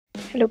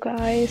Hello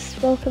guys,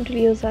 welcome to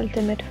Leo's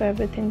Ultimate for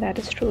everything that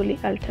is truly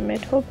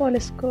ultimate. Hope all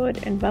is good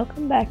and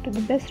welcome back to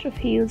the best of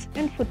heels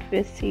and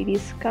footwear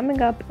series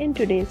coming up in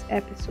today's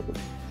episode.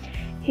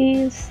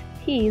 Heels,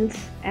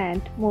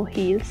 and more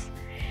heels.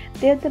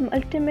 They're the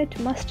ultimate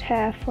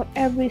must-have for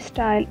every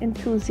style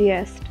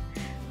enthusiast.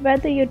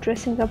 Whether you're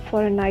dressing up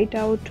for a night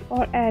out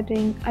or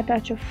adding a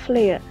touch of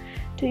flair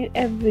to your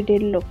everyday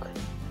look,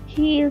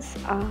 heels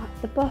are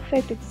the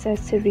perfect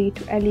accessory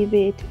to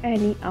elevate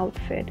any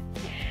outfit.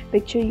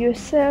 Picture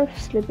yourself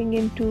slipping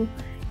into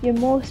your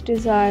most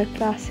desired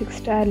classic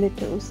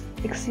stilettos,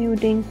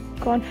 exuding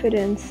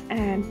confidence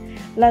and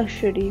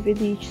luxury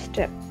with each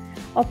step.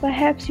 Or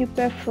perhaps you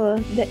prefer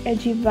the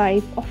edgy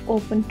vibe of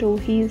open-toe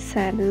heel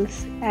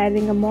sandals,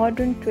 adding a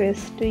modern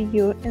twist to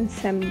your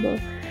ensemble.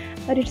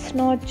 But it's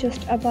not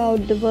just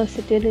about the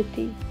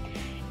versatility,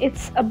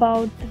 it's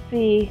about the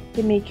way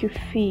they make you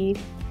feel.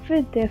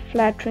 With their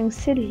flattering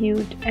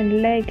silhouette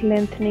and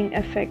leg-lengthening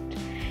effect,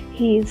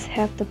 heels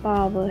have the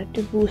power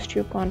to boost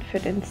your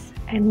confidence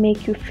and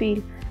make you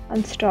feel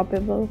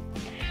unstoppable.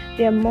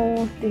 They are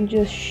more than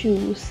just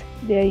shoes,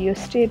 they are your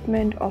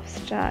statement of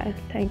style.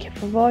 Thank you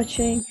for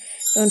watching.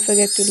 Don't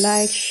forget to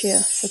like, share,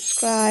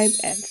 subscribe,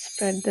 and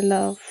spread the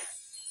love.